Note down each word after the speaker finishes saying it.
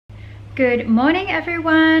Good morning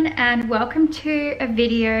everyone, and welcome to a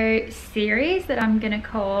video series that I'm gonna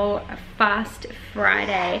call a Fast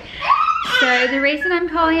Friday. So the reason I'm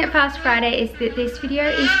calling it Fast Friday is that this video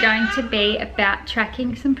is going to be about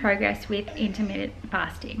tracking some progress with intermittent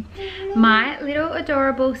fasting. My little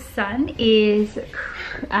adorable son is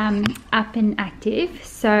up and active,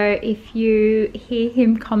 so if you hear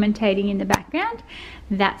him commentating in the background,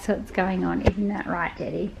 that's what's going on. Isn't that right,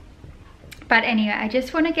 Daddy? But anyway, I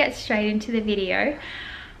just want to get straight into the video.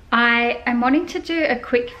 I am wanting to do a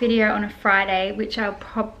quick video on a Friday, which I'll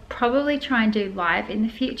probably try and do live in the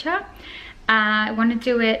future. I want to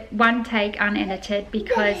do it one take unedited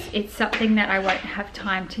because it's something that I won't have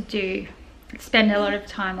time to do, spend a lot of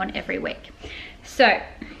time on every week. So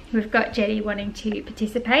we've got Jetty wanting to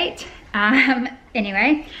participate.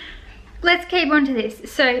 Anyway, let's keep on to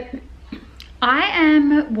this. So I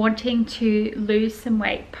am wanting to lose some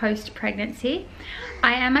weight post-pregnancy.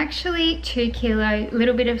 I am actually 2 kilo,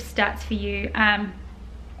 little bit of stats for you.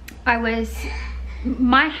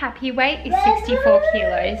 My happy weight is 64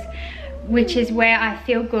 kilos, which is where I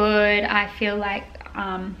feel good. I feel like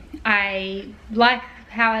I like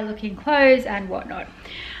how I look in clothes and whatnot.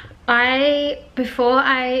 Before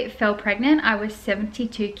I fell pregnant, I was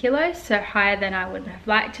 72 kilos, so higher than I would have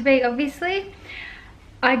liked to be, obviously.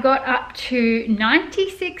 I got up to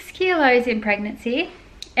 96 kilos in pregnancy,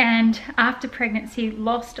 and after pregnancy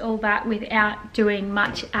lost all that without doing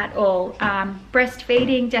much at all.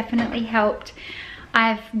 Breastfeeding definitely helped.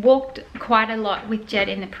 I've walked quite a lot with Jet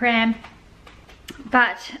in the pram,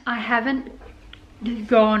 but I haven't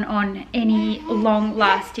gone on any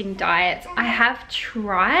long-lasting diets. I have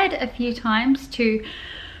tried a few times to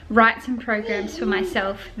write some programs for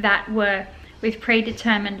myself that were with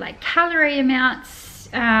predetermined like calorie amounts,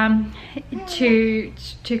 to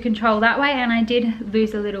control that way, and I did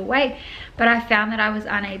lose a little weight, but I found that I was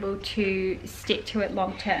unable to stick to it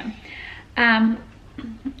long term.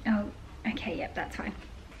 Oh, okay, yep, that's fine.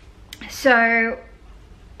 So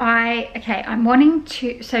I'm wanting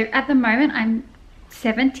to, so at the moment I'm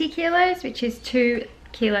 70 kilos, which is 2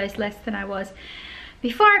 kilos less than I was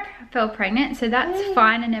before I fell pregnant, so that's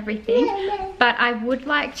fine and everything, but I would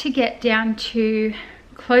like to get down to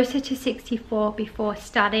closer to 64 before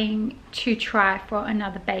starting to try for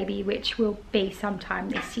another baby, which will be sometime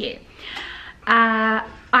this year. I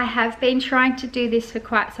have been trying to do this for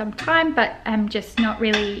quite some time, but I'm just not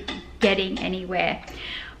really getting anywhere.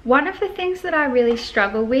 One of the things that I really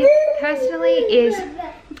struggle with personally is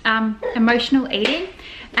emotional eating,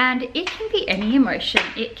 and it can be any emotion.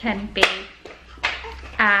 It can be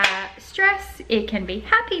stress, it can be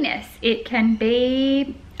happiness, it can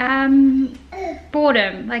be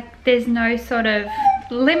boredom. Like, there's no sort of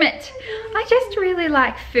limit. I just really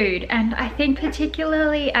like food, and I think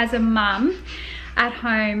particularly as a mum at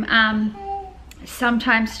home,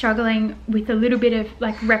 sometimes struggling with a little bit of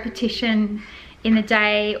like repetition in the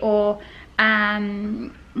day, or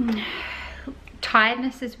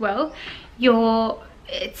tiredness as well.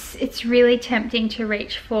 It's really tempting to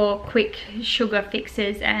reach for quick sugar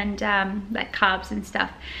fixes and like carbs and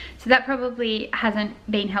stuff. So that probably hasn't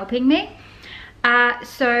been helping me.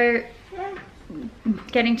 So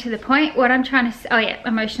getting to the point, what I'm trying to say, oh yeah,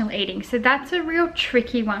 emotional eating. So that's a real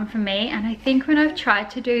tricky one for me, and I think when I've tried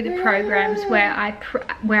to do the programs where I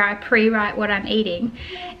pre-write what I'm eating,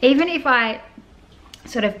 even if I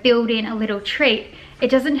sort of build in a little treat, it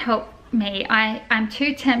doesn't help me. I'm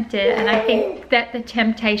too tempted, and I think that the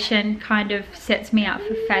temptation kind of sets me up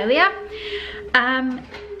for failure.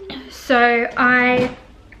 So I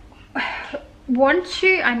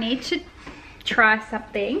need to try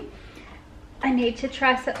something. I need to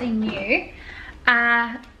try something new.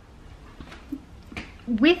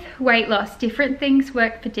 With weight loss, different things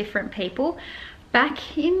work for different people.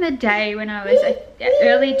 Back in the day when I was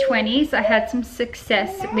early 20s, I had some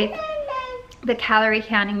success with the calorie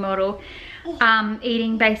counting model,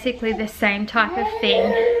 eating basically the same type of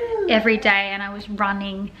thing every day, and I was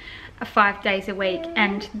running 5 days a week,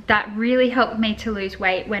 and that really helped me to lose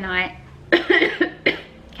weight when I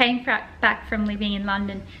came back from living in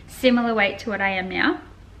London, similar weight to what I am now.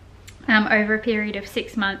 Over a period of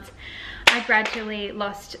 6 months, I gradually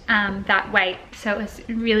lost that weight, so it was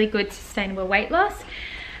really good sustainable weight loss.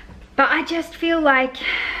 But I just feel like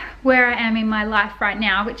where I am in my life right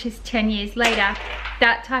now, which is 10 years later,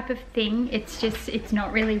 that type of thing, it's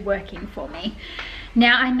not really working for me.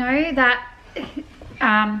 Now I know that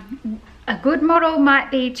a good model might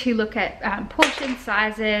be to look at portion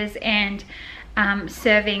sizes and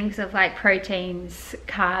servings of like proteins,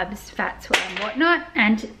 carbs, fats, and whatnot,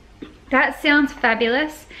 and that sounds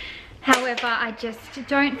fabulous. However, I just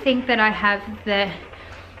don't think that I have the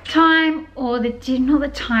time, or not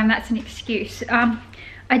the time, that's an excuse.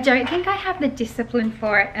 I don't think I have the discipline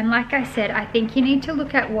for it. And like I said, I think you need to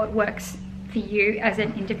look at what works for you as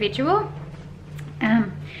an individual,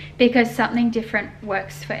 because something different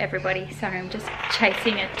works for everybody. So I'm just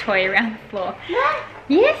chasing a toy around the floor.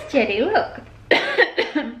 Yes, Jetty, look.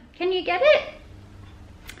 Can you get it?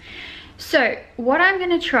 So what I'm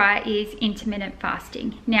going to try is intermittent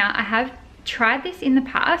fasting. Now, I have tried this in the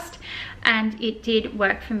past and it did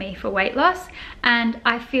work for me for weight loss, and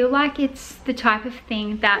I feel like it's the type of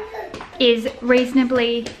thing that is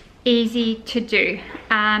reasonably easy to do.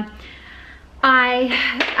 I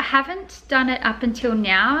haven't done it up until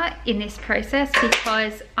now in this process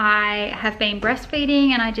because I have been breastfeeding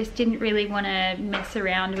and I just didn't really want to mess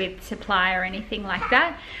around with supply or anything like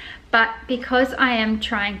that. But because I am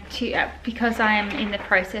because I am in the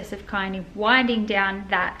process of kind of winding down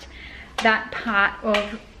that part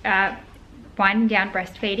of winding down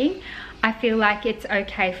breastfeeding, I feel like it's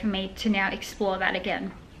okay for me to now explore that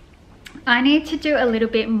again. I need to do a little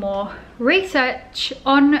bit more research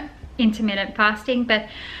on intermittent fasting, but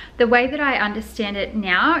the way that I understand it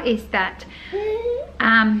now is that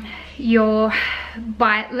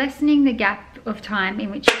by lessening the gap of time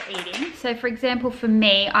in which you're eating. So for example, for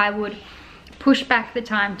me, I would push back the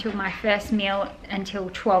time till my first meal until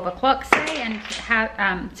 12 o'clock, say,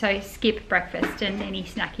 and so skip breakfast and any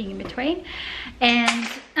snacking in between. And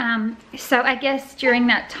so I guess during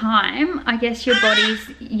that time, I guess your body's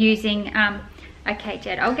using okay,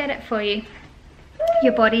 Jed, I'll get it for you.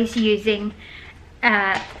 Your body's using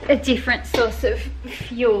a different source of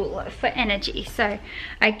fuel for energy. So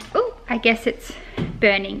I guess it's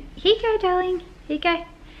burning. Here you go, darling. Here you go.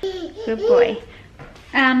 Good boy.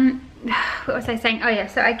 What was I saying? Oh yeah,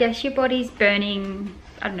 so I guess your body's burning,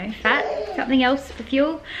 I don't know, fat, something else for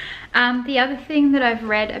fuel. The other thing that I've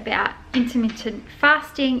read about intermittent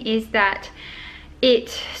fasting is that it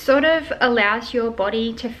sort of allows your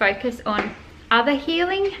body to focus on other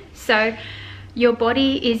healing. So your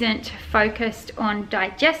body isn't focused on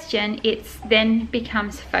digestion, it's then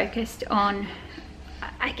becomes focused on,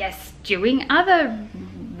 I guess, doing other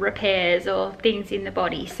repairs or things in the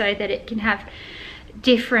body so that it can have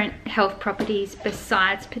different health properties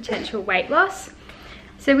besides potential weight loss.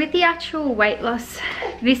 So with the actual weight loss,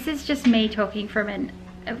 this is just me talking from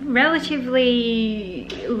a relatively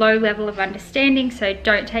low level of understanding, so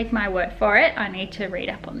don't take my word for it. I need to read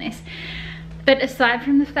up on this. But aside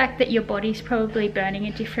from the fact that your body's probably burning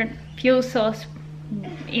a different fuel source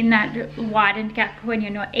in that widened gap when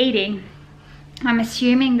you're not eating, I'm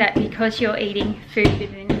assuming that because you're eating food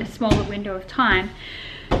within a smaller window of time,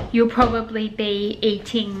 you'll probably be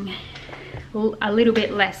eating a little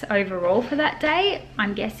bit less overall for that day,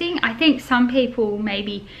 I'm guessing. I think some people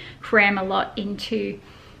maybe cram a lot into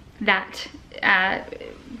that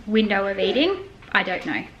window of eating. I don't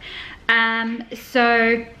know.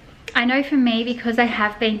 So I know for me, because I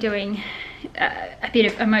have been doing a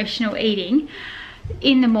bit of emotional eating,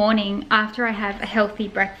 in the morning after I have a healthy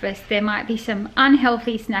breakfast, there might be some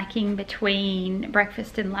unhealthy snacking between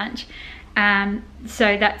breakfast and lunch.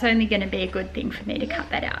 So that's only going to be a good thing for me to cut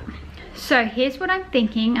that out. So here's what I'm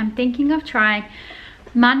thinking. I'm thinking of trying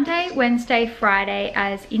Monday, Wednesday, Friday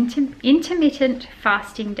as intermittent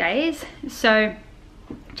fasting days. So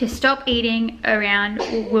to stop eating around,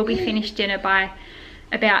 we'll be finished dinner by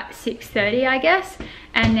about 6:30, I guess,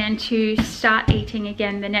 and then to start eating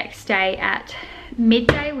again the next day at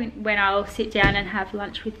midday when I'll sit down and have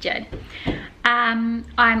lunch with Jed. I'm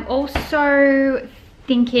also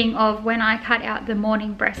thinking of, when I cut out the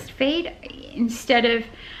morning breastfeed, instead of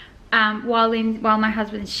while my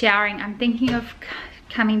husband's showering, I'm thinking of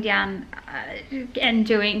coming down and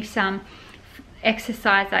doing some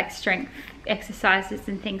exercise, like strength exercises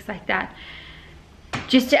and things like that,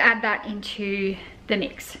 just to add that into the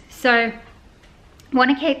mix. So I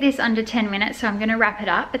want to keep this under 10 minutes, so I'm going to wrap it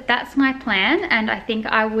up, but that's my plan. And I think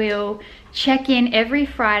I will check in every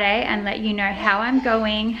Friday and let you know how I'm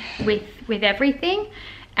going with everything,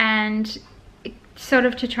 and sort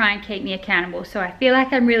of to try and keep me accountable. So I feel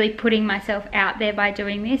like I'm really putting myself out there by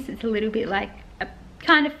doing this. It's a little bit like,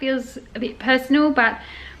 kind of feels a bit personal, but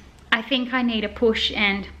I think I need a push,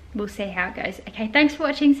 and we'll see how it goes. Okay, thanks for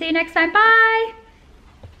watching. See you next time. Bye.